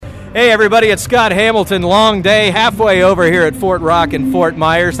Hey everybody, it's Scott Hamilton. Long day, halfway over here at Fort Rock and Fort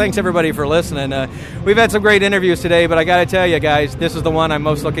Myers. Thanks everybody for listening. We've had some great interviews today, but I got to tell you guys, this is the one I'm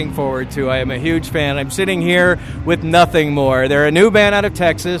most looking forward to. I am a huge fan. I'm sitting here with Nothing More. They're a new band out of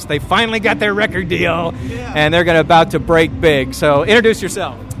Texas. They finally got their record deal, and they're about to break big. So introduce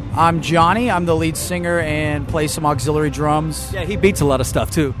yourself. I'm Johnny. I'm the lead singer and play some auxiliary drums. Yeah, he beats a lot of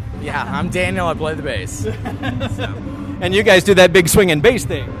stuff too. Yeah, I'm Daniel. I play the bass. And you guys do that big swinging bass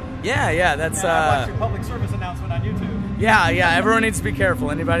thing. Yeah, that's... I watched your public service announcement on YouTube. Yeah, everyone needs to be careful.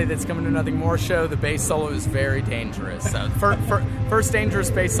 Anybody that's coming to Nothing More show, the bass solo is very dangerous. So, first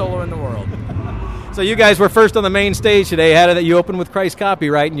dangerous bass solo in the world. So you guys were first on the main stage today. How did it? You opened with Christ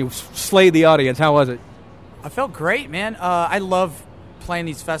Copyright, and you slayed the audience. How was it? I felt great, man. I love playing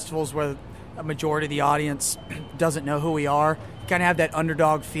these festivals where a majority of the audience doesn't know who we are. Kind of have that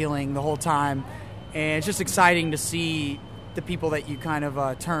underdog feeling the whole time. And it's just exciting to see the people that you kind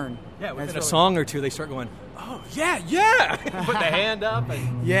of turn. Yeah, within a song or two, they start going, oh, yeah. Put the hand up.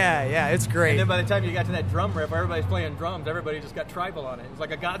 And, yeah, it's great. And then by the time you got to that drum riff where everybody's playing drums, everybody just got tribal on it. It's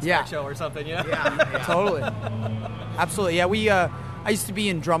like a Godsmack show or something, you know? Yeah. Totally. Absolutely. Yeah, I used to be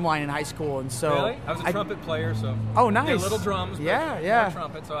in drumline in high school, and so... Really? I was a trumpet player, so... Oh, nice. Did little drums, but yeah. more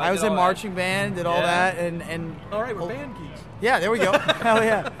trumpet, so I was in marching band, did all that, and... All right, we're band geeks. Yeah, there we go. Hell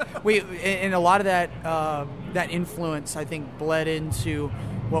yeah. And a lot of that influence, I think, bled into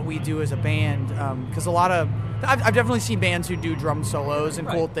what we do as a band, because a lot of... I've definitely seen bands who do drum solos and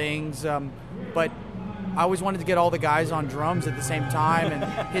cool things, but I always wanted to get all the guys on drums at the same time and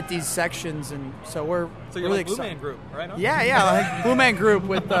hit these sections, and so we're you're really like Blue excited. Man Group, right? Yeah, like Blue Man Group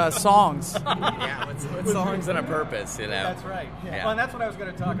with songs. Yeah, with songs and a purpose, you know. That's right. Yeah. Well, and that's what I was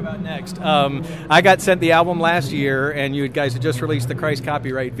going to talk about next. I got sent the album last year, and you guys had just released the Christ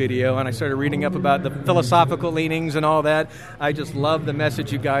Copyright video, and I started reading up about the philosophical leanings and all that. I just love the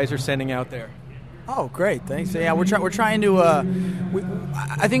message you guys are sending out there. Oh, great! Thanks. Yeah, we're trying to.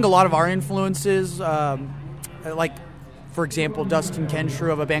 I think a lot of our influences, like for example, Dustin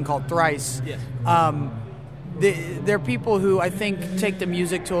Kensrue of a band called Thrice. Yes. They're people who I think take the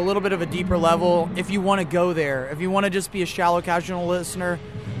music to a little bit of a deeper level. If you want to go there, if you want to just be a shallow, casual listener,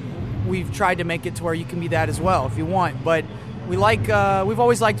 we've tried to make it to where you can be that as well if you want. But we've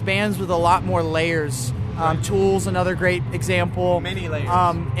always liked bands with a lot more layers. Tool's another great example. Many layers.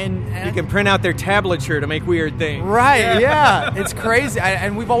 And you can print out their tablature to make weird things. Right, yeah. It's crazy.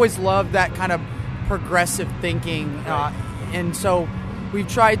 And we've always loved that kind of progressive thinking. And so we've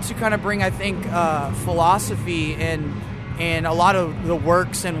tried to kind of bring, I think, philosophy and a lot of the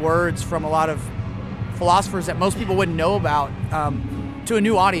works and words from a lot of philosophers that most people wouldn't know about to a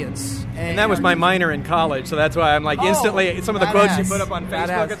new audience. And that was my minor in college, so that's why I'm like instantly, some of the quotes you put up on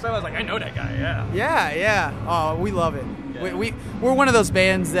Facebook and stuff, I was like, I know that guy, Yeah. Oh, we love it. Yeah. We're one of those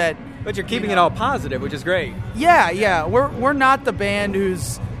bands that... But you're keeping it all positive, which is great. Yeah. We're not the band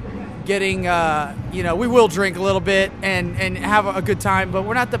who's getting, we will drink a little bit and have a good time, but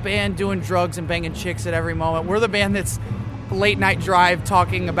we're not the band doing drugs and banging chicks at every moment. We're the band that's late night drive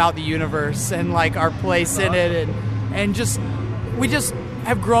talking about the universe and like our place in it, and we just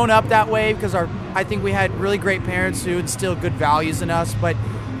have grown up that way because I think we had really great parents who instilled good values in us, but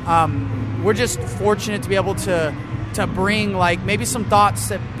we're just fortunate to be able to bring like maybe some thoughts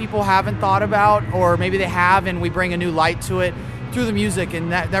that people haven't thought about, or maybe they have, and we bring a new light to it through the music,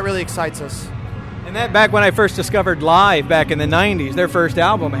 and that really excites us. And that back when I first discovered Live back in the 90s, their first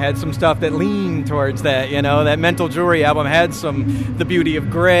album had some stuff that leaned towards that, that Mental Jewelry album had some The Beauty of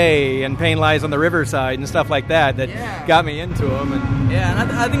Grey and Pain Lies on the Riverside and stuff like that got me into them.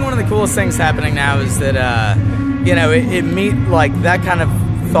 And I think one of the coolest things happening now is that, that kind of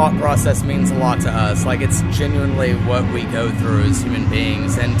thought process means a lot to us. Like, it's genuinely what we go through as human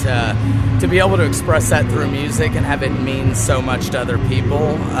beings, and to be able to express that through music and have it mean so much to other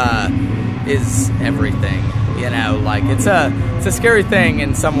people is everything. Like it's a scary thing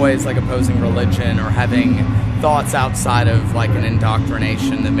in some ways, like opposing religion or having thoughts outside of like an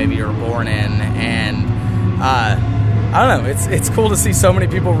indoctrination that maybe you're born in. And I don't know, it's cool to see so many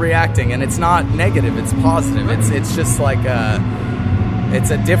people reacting, and it's not negative, it's positive. It's just like it's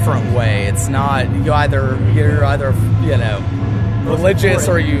a different way. It's not you're either religious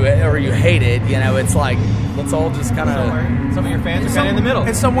or you hate it. It's like, let's all just kind of... Some of your fans are kind of in the middle.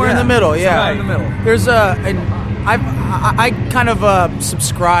 It's somewhere in the middle, yeah. In the middle. There's I kind of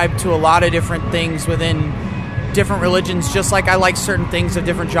subscribe to a lot of different things within different religions, just like I like certain things of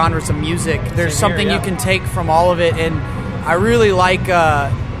different genres of music. There's something you can take from all of it, and I really like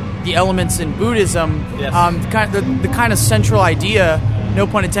the elements in Buddhism. Yes. The kind of central idea, no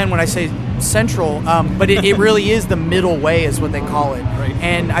pun intended when I say central, but it really is the middle way is what they call it. Right.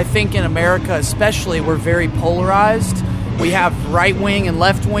 And I think in America especially, we're very polarized. We have right wing and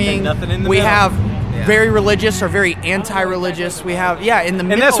left wing. Nothing in the we middle. have very religious or very anti-religious. We have, in the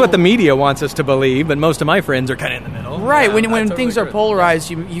middle. And that's what the media wants us to believe, but most of my friends are kind of in the middle. Right, Yeah, when I totally things are agree. polarized,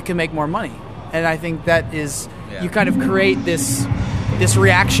 you can make more money. And I think that is, you kind of create this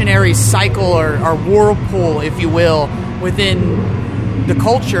reactionary cycle or whirlpool, if you will, within the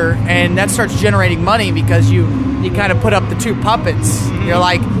culture, and that starts generating money because you kind of put up the two puppets. You're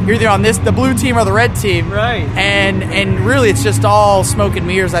like, you're either on the blue team or the red team. Right. And really it's just all smoke and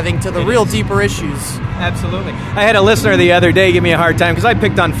mirrors, I think, to the real deeper issues. Absolutely. I had a listener the other day give me a hard time because I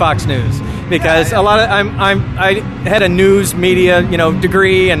picked on Fox News because a lot of I had a news media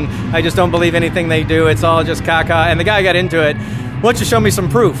degree, and I just don't believe anything they do. It's all just caca. And the guy got into it. Why don't you show me some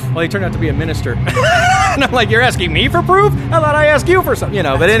proof? Well, he turned out to be a minister. And I'm like, you're asking me for proof? I thought I asked you for something,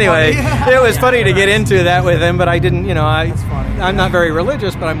 But anyway, it was funny to get into that with him, but I didn't, I'm not very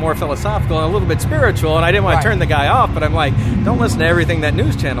religious, but I'm more philosophical and a little bit spiritual, and I didn't want to turn the guy off, but I'm like, don't listen to everything that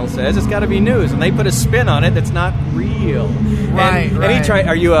news channel says. It's got to be news, and they put a spin on it that's not real. And he tried,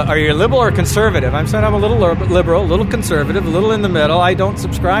 are you a liberal or conservative? I'm saying I'm a little liberal, a little conservative, a little in the middle. I don't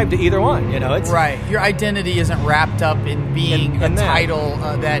subscribe to either one, It's right. Your identity isn't wrapped up in being in that. title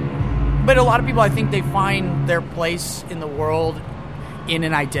that. But a lot of people, I think, they find their place in the world in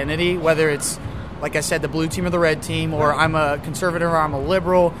an identity, whether it's, like I said, the blue team or the red team, or I'm a conservative or I'm a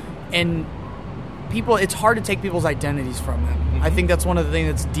liberal. And people, it's hard to take people's identities from them. I think that's one of the things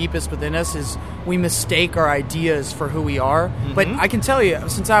that's deepest within us is we mistake our ideas for who we are. But I can tell you,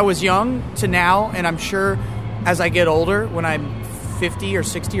 since I was young to now, and I'm sure as I get older, when I'm 50 or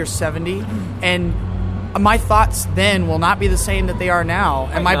 60 or 70, and my thoughts then will not be the same that they are now,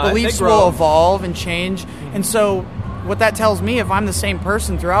 and my beliefs will evolve and change. And so what that tells me, if I'm the same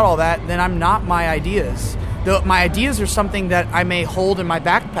person throughout all that, then I'm not my ideas. My ideas are something that I may hold in my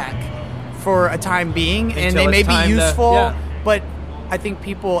backpack for a time being, and they may be useful, but I think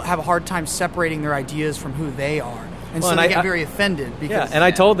people have a hard time separating their ideas from who they are. And so they get very offended. Because, and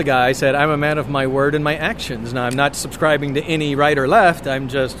I told the guy, I said, I'm a man of my word and my actions. Now, I'm not subscribing to any right or left. I'm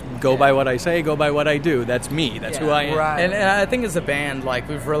just go by what I say, go by what I do. That's me. That's who I am. Right. And I think as a band, like,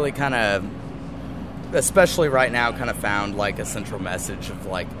 we've really kind of, especially right now, kind of found, like, a central message of,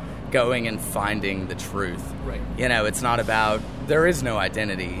 like, going and finding the truth. Right. It's not about, there is no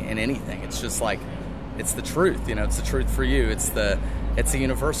identity in anything. It's just, like, it's the truth. It's the truth for you. It's a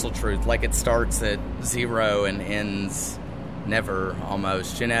universal truth. Like, it starts at zero and ends never,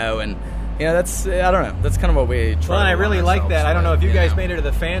 almost, and that's, I don't know, that's kind of what we try. Well, and I really like that. I don't know if you guys made it to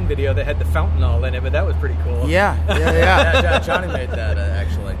the fan video that had the fountain all in it, but that was pretty cool. Yeah. Johnny made that,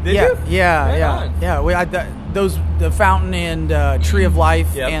 actually. Did you? Yeah. The fountain and Tree of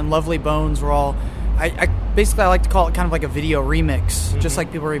Life and Lovely Bones were all. I basically, I like to call it kind of like a video remix, just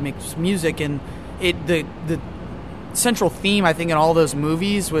like people remix music, and the central theme, I think, in all those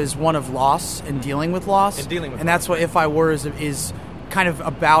movies was one of loss and dealing with loss. And that's what If I Were is kind of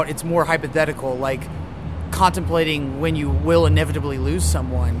about. It's more hypothetical, like contemplating when you will inevitably lose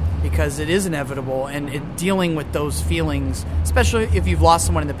someone, because it is inevitable, and dealing with those feelings, especially if you've lost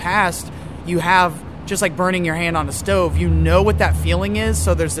someone in the past, you have, just like burning your hand on a stove, you know what that feeling is,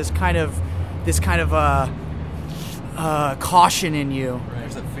 so there's this kind of caution in you. Right.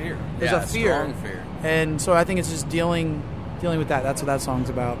 There's a fear. There's a fear. Strong fear. And so I think it's just dealing with that. That's what that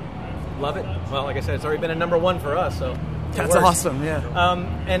song's about. Love it. Well, like I said, it's already been a number one for us, so That's awesome, yeah.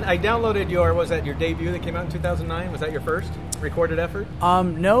 And I downloaded your debut that came out in 2009? Was that your first recorded effort?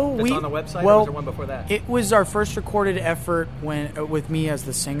 No, It's on the website, or was there one before that? It was our first recorded effort with me as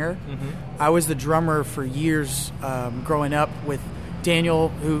the singer. Mm-hmm. I was the drummer for years growing up with Daniel,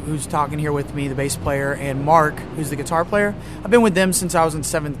 who's talking here with me, the bass player, and Mark, who's the guitar player. I've been with them since I was in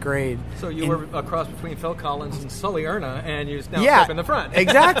 7th grade. So you were a cross between Phil Collins and Sully Erna, and you now step in the front.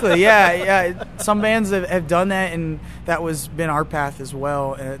 Exactly, yeah. Some bands have done that, and that was been our path as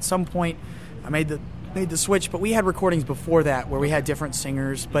well. At some point, I made the switch, but we had recordings before that where we had different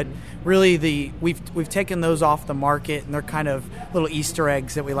singers. But really, we've taken those off the market, and they're kind of little Easter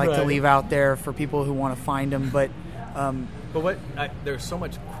eggs that we like to leave out there for people who want to find them. But there's so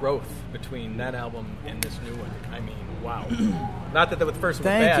much growth between that album and this new one. I mean, wow. Not that the first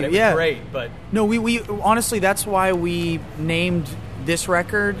one was bad. It was great, but no, we honestly, that's why we named this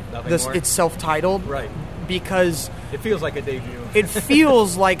record. It's self-titled, right? Because it feels like a debut. It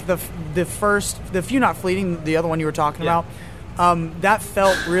feels like the Few Not Fleeting, the other one you were talking about. That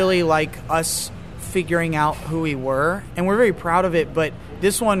felt really like us figuring out who we were, and we're very proud of it. But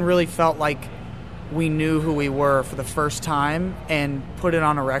this one really felt like we knew who we were for the first time and put it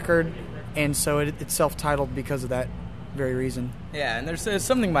on a record and so it's self-titled because of that very reason. Yeah, and there's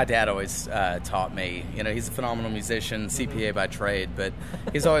something my dad always taught me. You know, he's a phenomenal musician, CPA by trade, but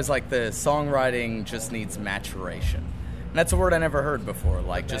he's always like, the songwriting just needs maturation. And that's a word I never heard before,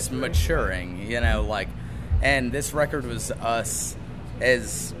 like just maturing, you know, like, and this record was us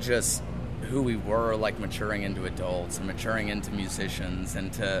as just who we were, like maturing into adults and maturing into musicians,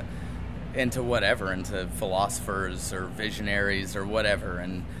 into whatever, into philosophers or visionaries or whatever.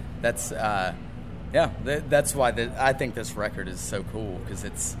 And that's that's why I think this record is so cool,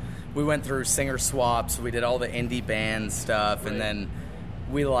 because we went through singer swaps, we did all the indie band stuff, and then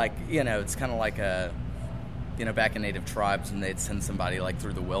we it's kind of like back in Native Tribes, when they'd send somebody like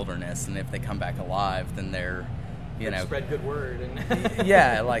through the wilderness, and if they come back alive, then they're spread good word. And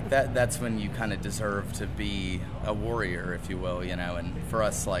yeah, like that's when you kind of deserve to be a warrior, if you will, and for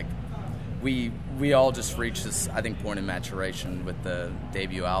us, like, we all just reached this, I think, point of maturation with the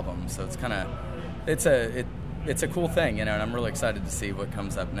debut album. So it's kind of it's a cool thing, and I'm really excited to see what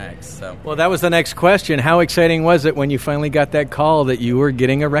comes up next. So, well, that was the next question. How exciting was it when you finally got that call that you were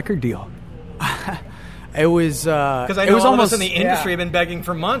getting a record deal? It was because I know all almost, of us in the industry have been begging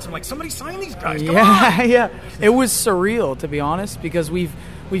for months. I'm like, somebody sign these guys. Come on. Yeah. It was surreal, to be honest, because we've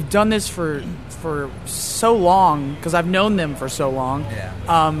done this for so long, because I've known them for so long,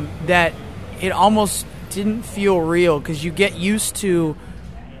 that it almost didn't feel real, because you get to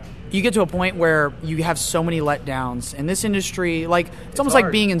a point where you have so many letdowns in this industry. Like, it's almost hard.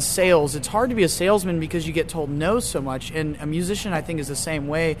 Like being in sales. It's hard to be a salesman because you get told no so much. And a musician, I think, is the same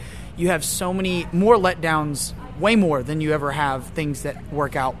way. You have so many more letdowns, way more than you ever have things that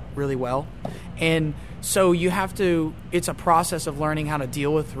work out really well. And so you have to, it's a process of learning how to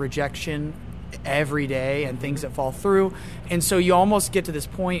deal with rejection every day and things that fall through. And so you almost get to this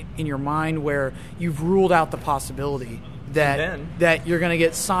point in your mind where you've ruled out the possibility that you're going to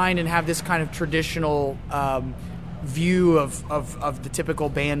get signed and have this kind of traditional view of the typical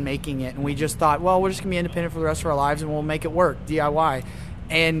band making it. And we just thought, well, we're just going to be independent for the rest of our lives, and we'll make it work, DIY.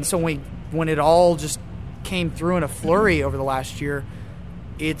 And so when it all just came through in a flurry over the last year,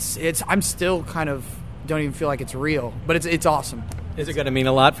 I'm still kind of don't even feel like it's real, but it's awesome. Is it going to mean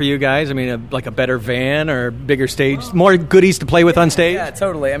a lot for you guys? I mean, like a better van or bigger stage, more goodies to play with on stage? Yeah,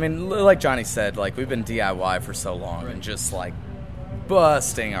 totally. I mean, like Johnny said, like, we've been DIY for so long, and just like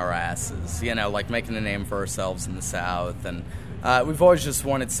busting our asses, like making a name for ourselves in the South. And we've always just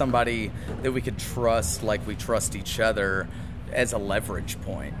wanted somebody that we could trust, like we trust each other, as a leverage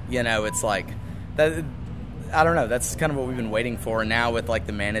point. It's like that. I don't know. That's kind of what we've been waiting for. And now with like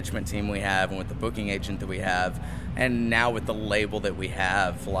the management team we have, and with the booking agent that we have, and now with the label that we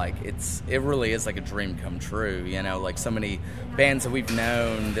have, like it really is like a dream come true. Like so many bands that we've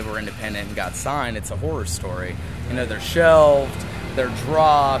known that were independent and got signed, it's a horror story. They're shelved, they're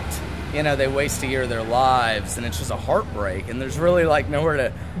dropped, they waste a year of their lives, and it's just a heartbreak. And there's really like nowhere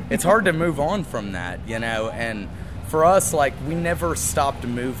to. It's hard to move on from that, And for us, like, we never stopped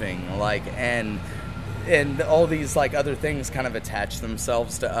moving, like, and all these like other things kind of attached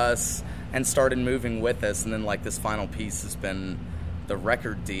themselves to us and started moving with us, and then like this final piece has been the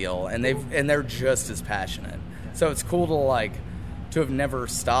record deal, and they're just as passionate. So it's cool to have never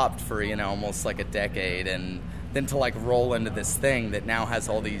stopped for almost like a decade, and then to like roll into this thing that now has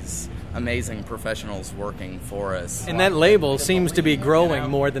all these amazing professionals working for us. And that label seems to be growing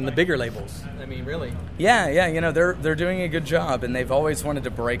more than the bigger labels. I mean, really. Yeah. They're doing a good job, and they've always wanted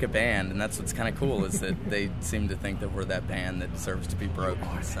to break a band, and that's what's kind of cool, is that they seem to think that we're that band that deserves to be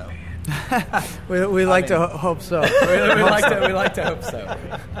broken. So we like to hope so. we like to hope so.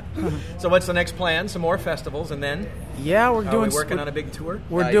 So what's the next plan? Some more festivals, and then we're working on a big tour.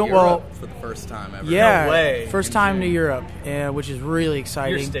 We're doing Europe for the first time ever. Yeah, no way. First time to Europe, which is really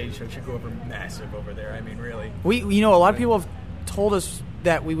exciting. Your stage show should go over massive over there. I mean, really. A lot of people have told us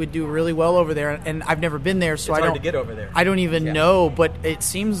that we would do really well over there, and I've never been there, so it's hard to get over there. I don't even know, but it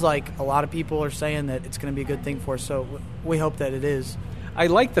seems like a lot of people are saying that it's going to be a good thing for us, so we hope that it is. I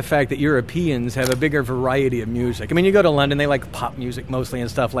like the fact that Europeans have a bigger variety of music. I mean, you go to London, they like pop music mostly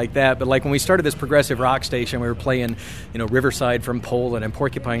and stuff like that, but like when we started this progressive rock station, we were playing, Riverside from Poland and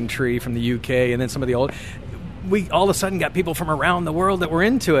Porcupine Tree from the UK, and then some of the old... We all of a sudden got people from around the world that were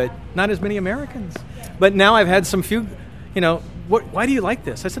into it. Not as many Americans. But now I've had some few, why do you like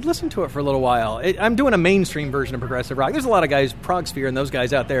this? I said, listen to it for a little while. I'm doing a mainstream version of progressive rock. There's a lot of guys, Prog Sphere and those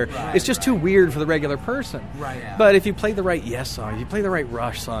guys out there. Right, it's just too weird for the regular person. Right. Yeah. But if you play the right Yes song, you play the right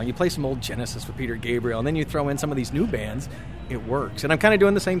Rush song, you play some old Genesis with Peter Gabriel, and then you throw in some of these new bands, it works. And I'm kind of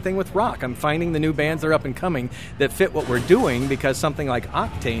doing the same thing with rock. I'm finding the new bands that are up and coming that fit what we're doing, because something like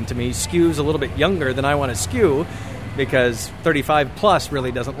Octane to me skews a little bit younger than I want to skew. because 35 plus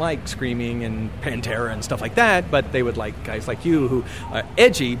really doesn't like screaming and Pantera and stuff like that, but they would like guys like you who are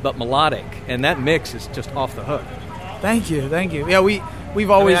edgy but melodic, and that mix is just off the hook. Thank you. Yeah, we've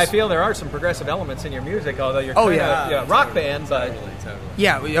always. I feel there are some progressive elements in your music, although you're rock band, but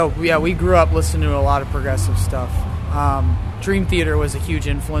totally. We grew up listening to a lot of progressive stuff. Dream Theater was a huge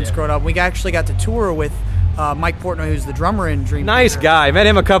influence growing up. We actually got to tour with Mike Portnoy, who's the drummer in Dream Theater. Nice guy. Met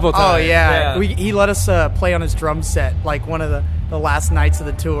him a couple times. Oh, yeah. He let us play on his drum set, like one of the last nights of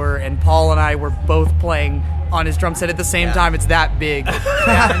the tour, and Paul and I were both playing on his drum set at the same time. It's that big.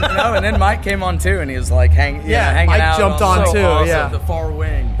 And then Mike came on too, and he was like hanging Mike out. jumped on too. Awesome, yeah, the far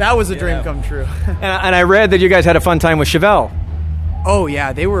wing. That was a dream come true. And I read that you guys had a fun time with Chevelle. Oh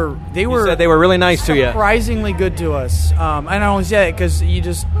yeah, they were. You said they were really nice to you. Surprisingly good to us. I only say it because you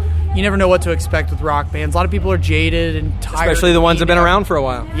never know what to expect with rock bands. A lot of people are jaded and tired, especially the ones that have been around for a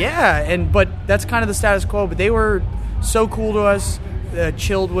while. Yeah, but that's kind of the status quo. But they were so cool to us,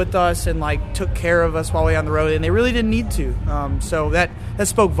 chilled with us, and like took care of us while we were on the road. And they really didn't need to. So that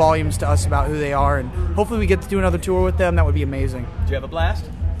spoke volumes to us about who they are. And hopefully we get to do another tour with them. That would be amazing. Did you have a blast?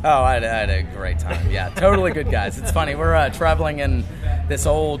 Oh, I had a great time. Yeah, totally good guys. It's funny. We're traveling in this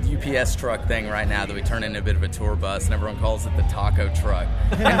old UPS truck thing right now that we turn into a bit of a tour bus, and everyone calls it the taco truck.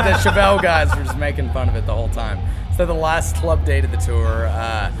 And the Chevelle guys were just making fun of it the whole time. So the last club date of the tour,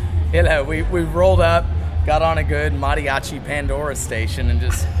 we rolled up, got on a good mariachi Pandora station, and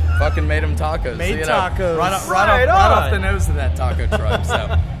just fucking made them tacos. Tacos. Right off the nose of that taco truck.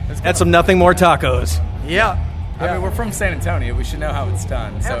 So that's some nothing more tacos. Yeah. I mean, we're from San Antonio. We should know how it's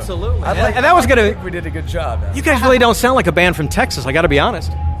done. So absolutely. And that was gonna. I think we did a good job. You guys really don't sound like a band from Texas. I got to be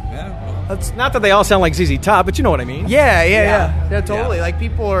honest. Yeah. That's not that they all sound like ZZ Top, but you know what I mean. Yeah, totally. Yeah. Like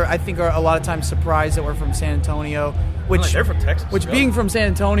people are a lot of times surprised that we're from San Antonio, which they're from Texas. Which being from San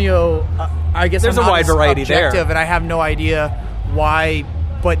Antonio, I guess there's I'm a wide variety objective, there, and I have no idea why.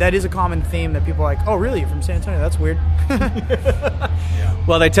 But that is a common theme that people are like, oh, really? You're from San Antonio? That's weird.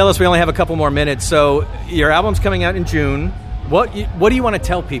 Well, they tell us we only have a couple more minutes, so your album's coming out in June. What do you want to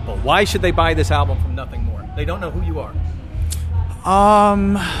tell people? Why should they buy this album from Nothing More? They don't know who you are.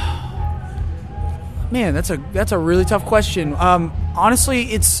 Man, that's a really tough question.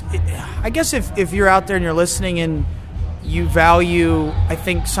 Honestly, I guess if you're out there and you're listening and you value, I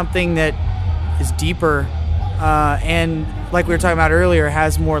think, something that is deeper, and like we were talking about earlier,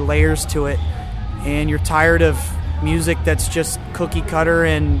 has more layers to it, and you're tired of music that's just cookie cutter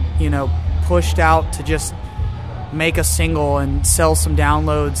and pushed out to just make a single and sell some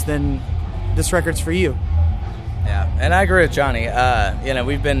downloads, then this record's for you. Yeah, and I agree with Johnny.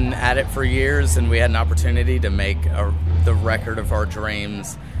 We've been at it for years, and we had an opportunity to make the record of our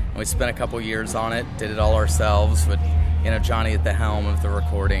dreams. And we spent a couple years on it, did it all ourselves with Johnny at the helm of the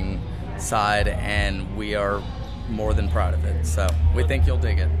recording side, and we are more than proud of it. So we think you'll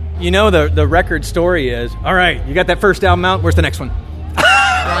dig it. The record story is, all right, you got that first album out, where's the next one?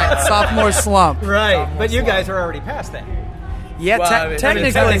 Right, sophomore slump. Right, but you guys are already past that. Yeah,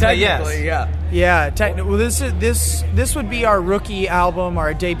 technically, yes. Yeah, well, this would be our rookie album,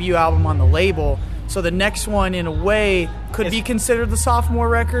 our debut album on the label. So the next one, in a way, could be considered the sophomore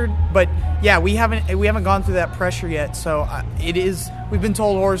record. But yeah, we haven't gone through that pressure yet. So it is. We've been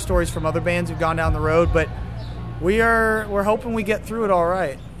told horror stories from other bands who've gone down the road, but we're hoping we get through it all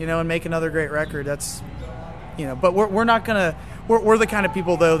right, and make another great record. That's, but we're not gonna. We're the kind of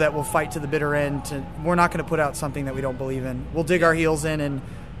people, though, that will fight to the bitter end. We're not going to put out something that we don't believe in. We'll dig our heels in and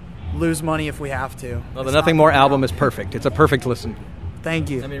lose money if we have to. Well, the Nothing More album is perfect. It's a perfect listen. Thank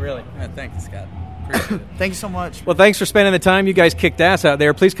you. I mean, really. Yeah, thank you, Scott. Appreciate it. Thank you so much. Well, thanks for spending the time. You guys kicked ass out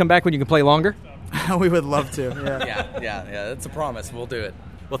there. Please come back when you can play longer. We would love to. Yeah. Yeah, that's a promise. We'll do it.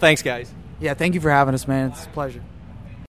 Well, thanks, guys. Yeah, thank you for having us, man. It's a pleasure.